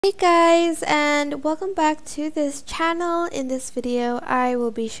Hey guys, and welcome back to this channel. In this video I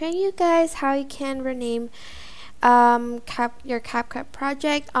will be showing you guys how you can rename your CapCut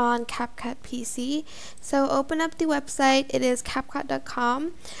project on CapCut PC. So open up the website. It is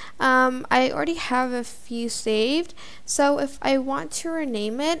CapCut.com. I already have a few saved, so if I want to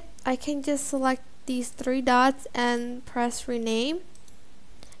rename it, I can just select these three dots and press rename.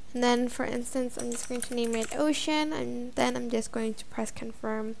 And then, for instance, I'm just going to name it Ocean, and then I'm just going to press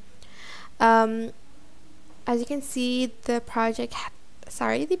confirm. As you can see, the project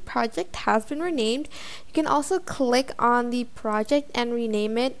has been renamed. You can also click on the project and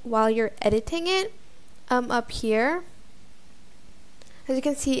rename it while you're editing it. Up here, as you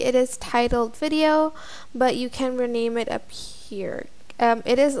can see, it is titled Video, but you can rename it up here.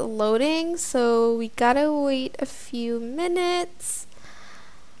 It is loading, so we gotta wait a few minutes.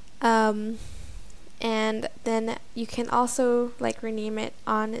 And then you can also rename it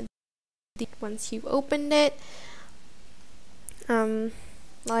on the once you've opened it,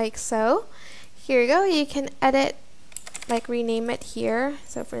 like so. Here you go. You can edit, rename it here.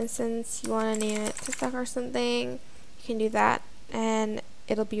 So for instance, you want to name it TikTok or something, you can do that and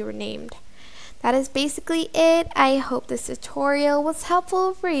it'll be renamed. That is basically it. I hope this tutorial was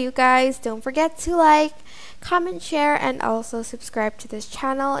helpful for you guys. Don't forget to like, comment, share, and also subscribe to this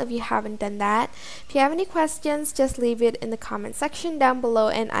channel if you haven't done that. If you have any questions, just leave it in the comment section down below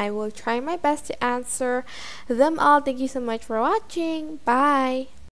and I will try my best to answer them all. Thank you so much for watching. Bye!